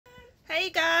Hey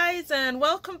guys, and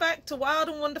welcome back to Wild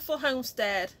and Wonderful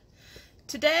Homestead.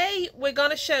 Today we're going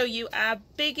to show you our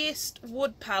biggest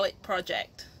wood pallet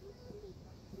project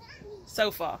so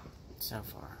far.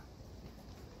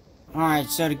 Alright,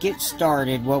 so to get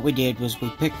started, what we did was we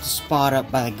picked a spot up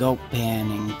by the goat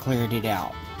pen and cleared it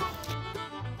out.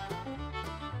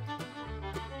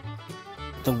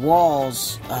 The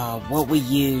walls, what we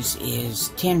use is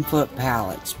 10-foot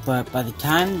pallets, but by the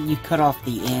time you cut off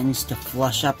the ends to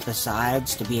flush up the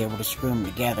sides to be able to screw them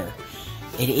together,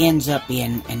 it ends up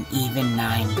being an even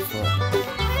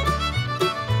 9-foot.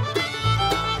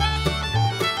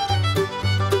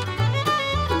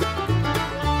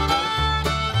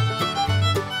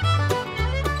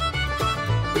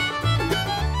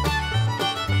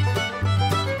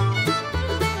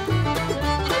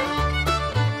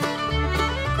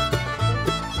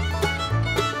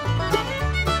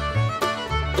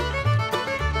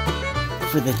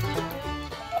 For the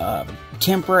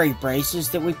temporary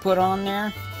braces that we put on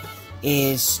there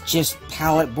is just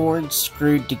pallet boards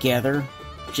screwed together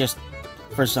just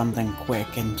for something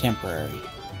quick and temporary.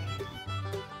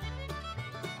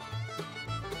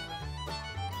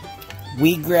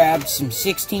 We grabbed some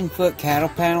 16-foot cattle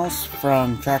panels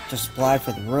from Tractor Supply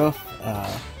for the roof.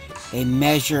 They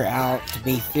measure out to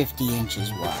be 50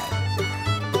 inches wide.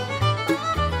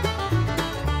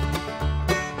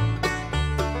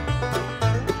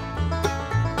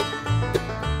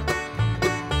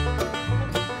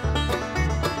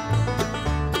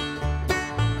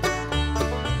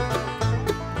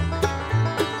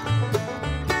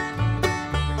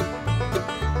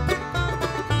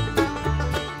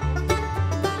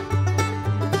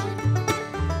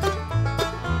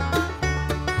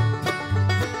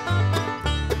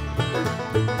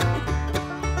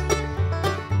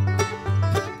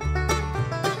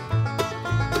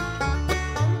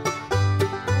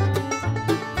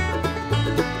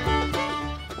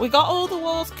 We got all the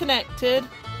walls connected,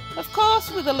 of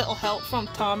course with a little help from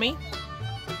Tommy.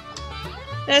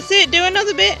 That's it, do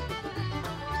another bit.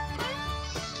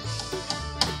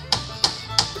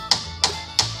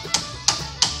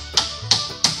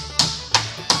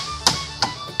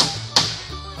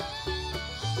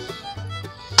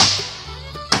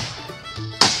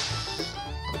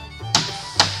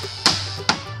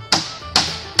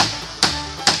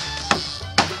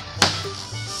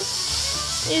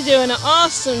 You're doing an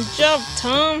awesome job,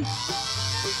 Tom.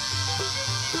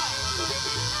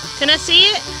 Can I see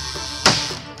it?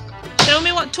 Show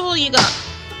me what tool you got.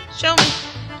 Show me.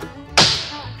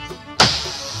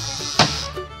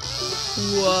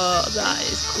 Whoa, that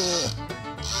is cool.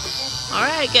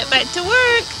 Alright, get back to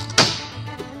work.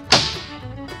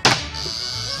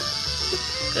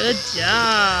 Good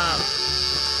job.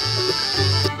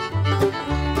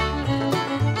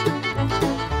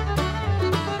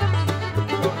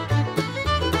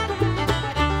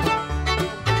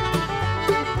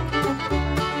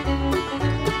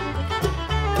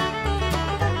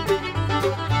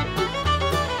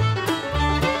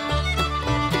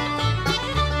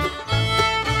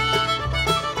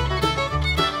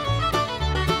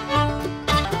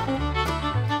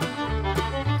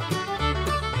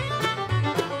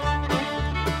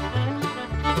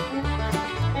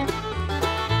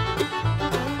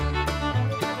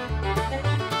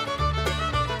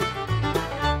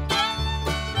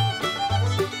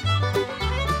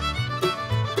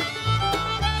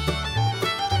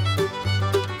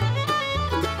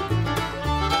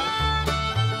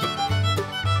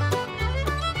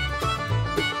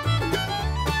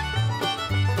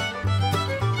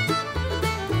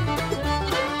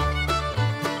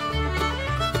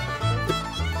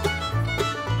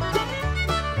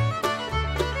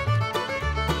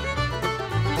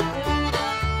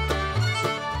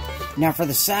 Now for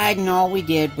the side, and all we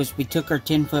did was we took our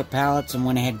 10-foot pallets and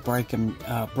went ahead and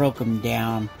broke them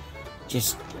down.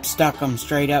 Just stuck them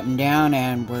straight up and down,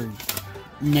 and we're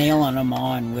nailing them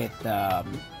on with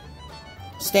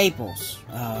staples.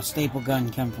 Staple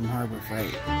gun come from Harbor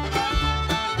Freight.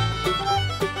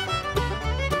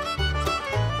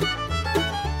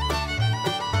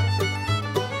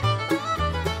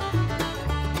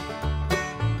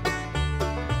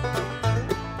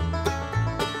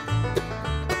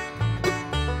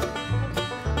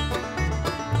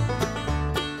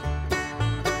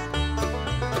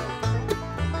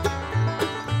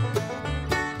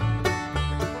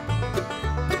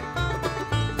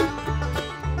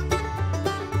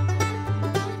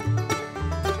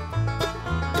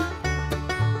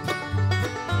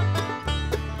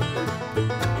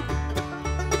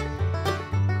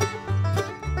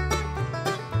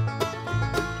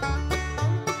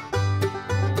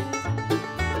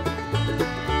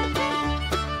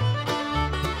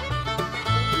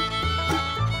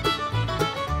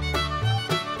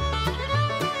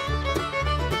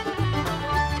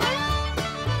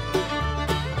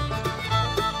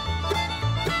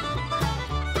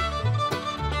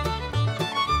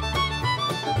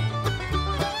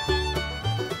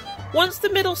 Once the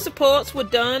middle supports were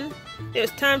done, it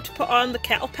was time to put on the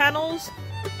kettle panels.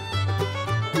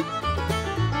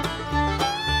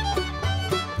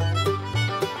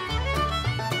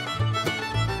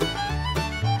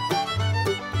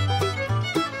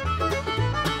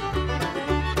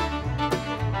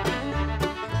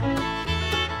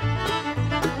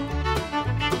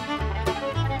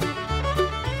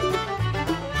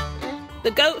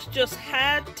 The goats just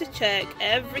had to check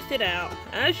everything out,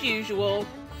 as usual,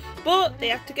 but they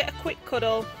had to get a quick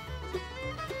cuddle.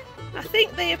 I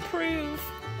think they approve,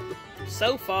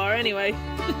 so far anyway.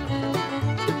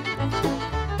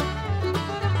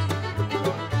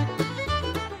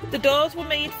 The doors were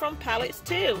made from pallets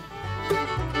too.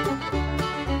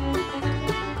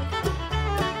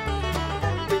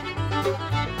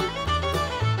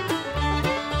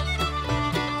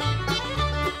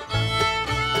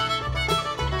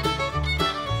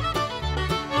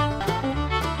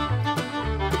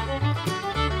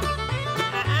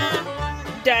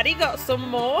 Daddy got some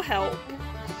more help.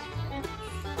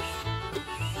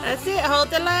 That's it, hold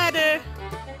the ladder.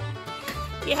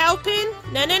 You helping?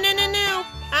 No, no, no, no, no.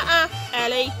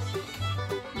 Ellie.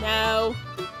 No.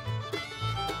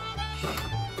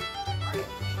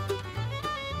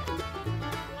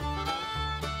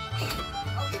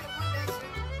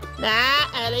 Nah,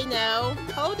 Ellie, no.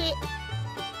 Hold it.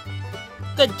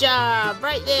 Good job,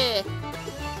 right there.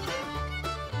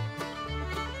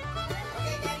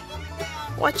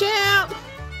 Watch out!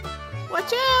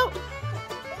 Watch out!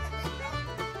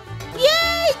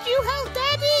 Yay! You help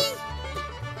Daddy!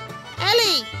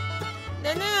 Ellie!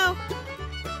 No, no.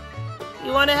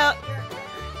 You wanna help?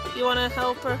 You wanna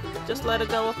help her? Just let her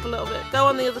go up a little bit. Go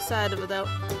on the other side of her though.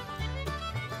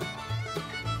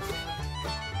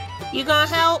 You gonna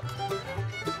help?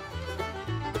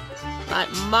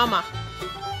 Like Mama.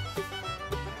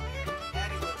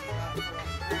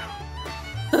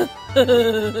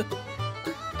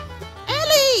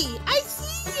 I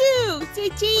see you! Say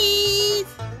cheese!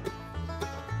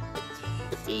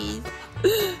 Cheese.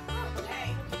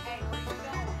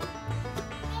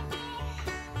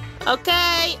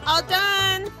 Okay, all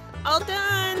done! All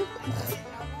done!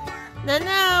 No,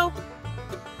 no!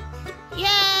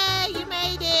 Yay! You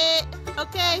made it!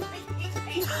 Okay.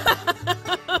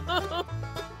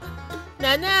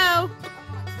 No, no!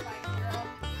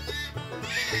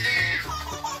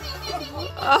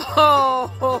 Oh!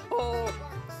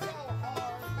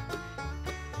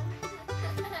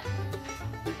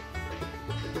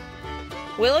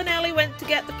 Will and Ellie went to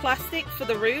get the plastic for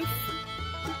the roof.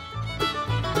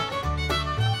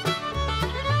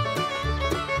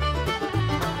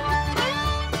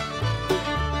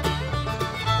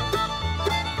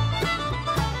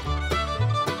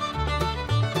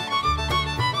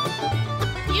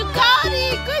 You got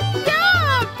it! Good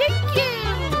job! Thank you!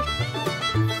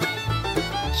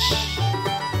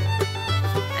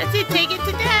 That's it, take it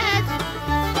to Dad.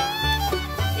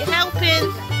 You're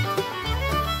helping.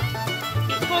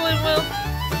 Keep pulling, Will.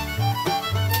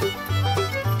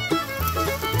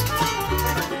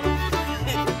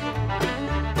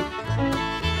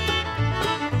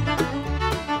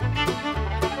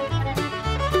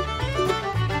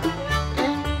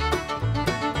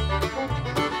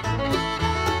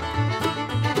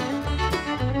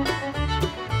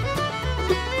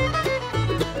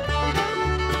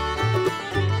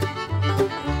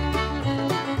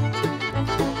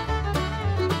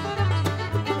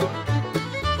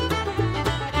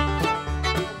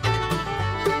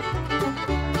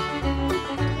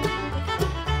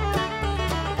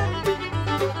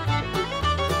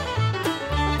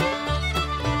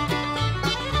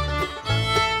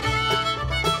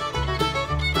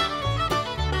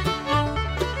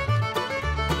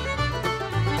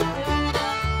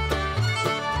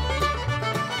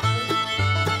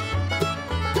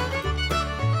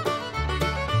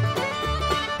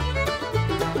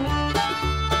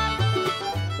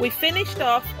 We finished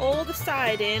off all the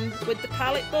siding with the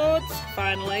pallet boards,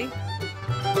 finally.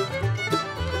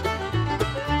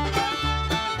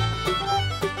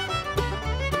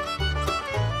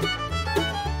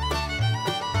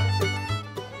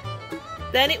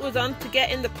 Then it was on to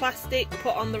getting the plastic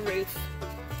put on the roof.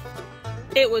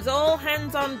 It was all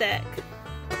hands on deck.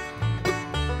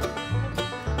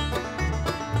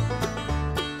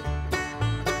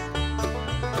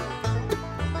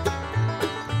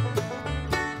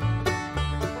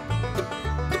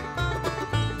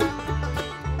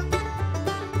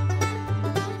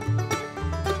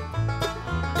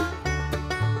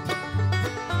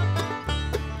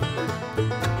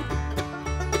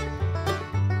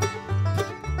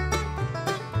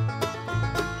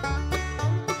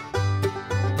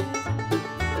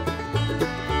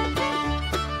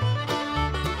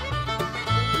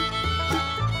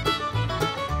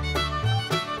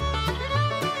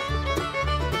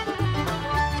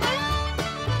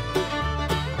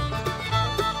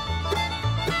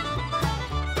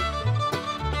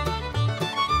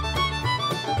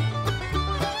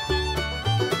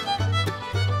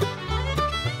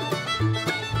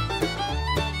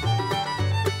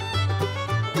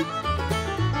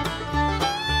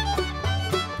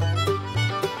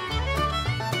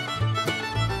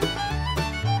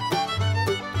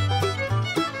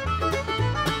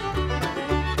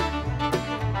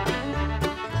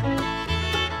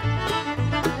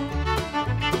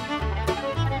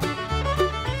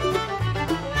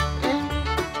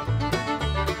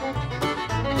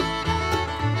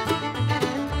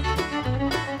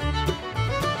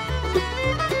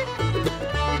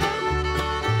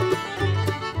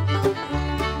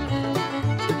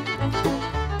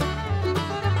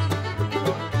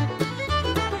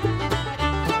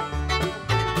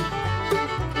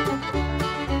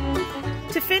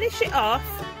 finish it off,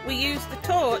 we use the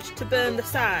torch to burn the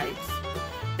sides.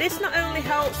 This not only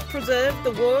helps preserve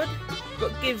the wood,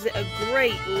 but gives it a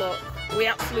great look. We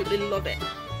absolutely love it.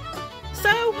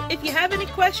 So, if you have any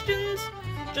questions,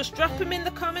 just drop them in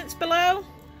the comments below,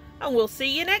 and we'll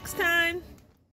see you next time.